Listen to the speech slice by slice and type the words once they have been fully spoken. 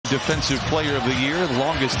Defensive Player of the Year, the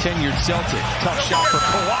longest tenured Celtic. Tough shot for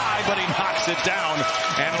Kawhi, but he knocks it down,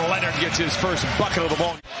 and Leonard gets his first bucket of the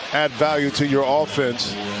ball. Add value to your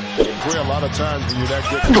offense. Where a lot of times when you're that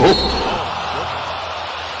good.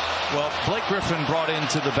 Well, Blake Griffin brought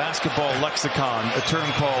into the basketball lexicon a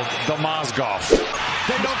term called the Mozgov.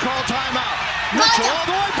 They don't call timeout. Mitchell all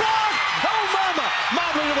the way back. Oh, mama.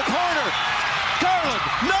 Mobley to the corner. Garland,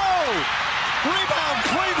 no. Rebound,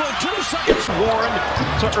 Cleveland, 2 seconds. Warren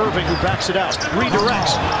to Irving, who backs it out.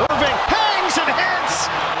 Redirects. Irving hangs and hits.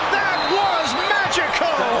 That was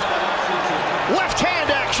magical. Left hand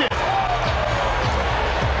action.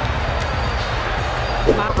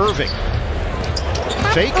 Irving.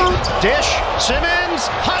 Fake, dish, Simmons,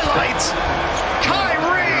 highlights,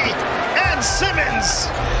 Kyrie and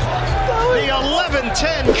Simmons. The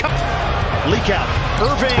 11-10 leak out.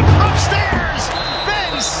 Irving upstairs.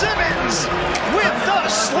 Ben Simmons with the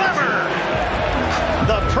slammer.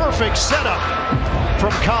 The perfect setup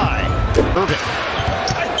from Kai. Irving.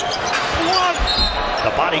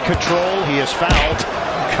 The body control. He is fouled.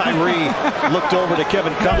 Kyrie looked over to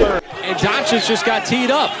Kevin Cutler. And Doncic just got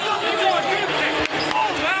teed up.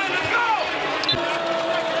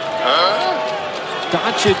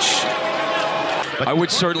 Doncic. I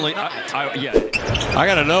would certainly, yeah. I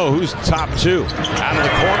got to know who's top two. Out of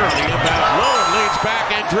the corner, the inbound. Lillard leads back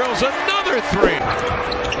and drills another three.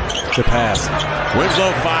 The pass.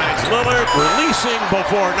 Winslow finds Lillard, releasing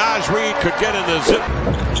before Naj Reid could get in the zip.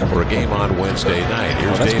 For a game on Wednesday night.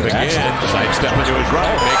 Here's Dave again. Sidestepping to his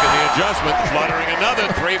right, making the adjustment, fluttering another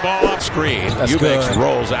three ball up screen. Eubanks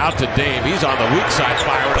rolls out to Dave. He's on the weak side,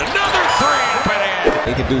 firing another three.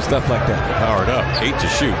 He can do stuff like that. Powered up, 8 to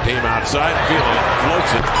shoot. Dame outside, feeling it,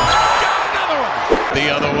 floats it. Got another one. The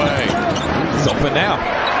other way. He's open now.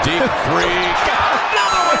 Deep three. Got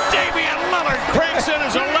another one. Damian Lillard cranks in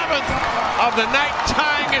his 11th of the night,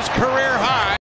 tying his career.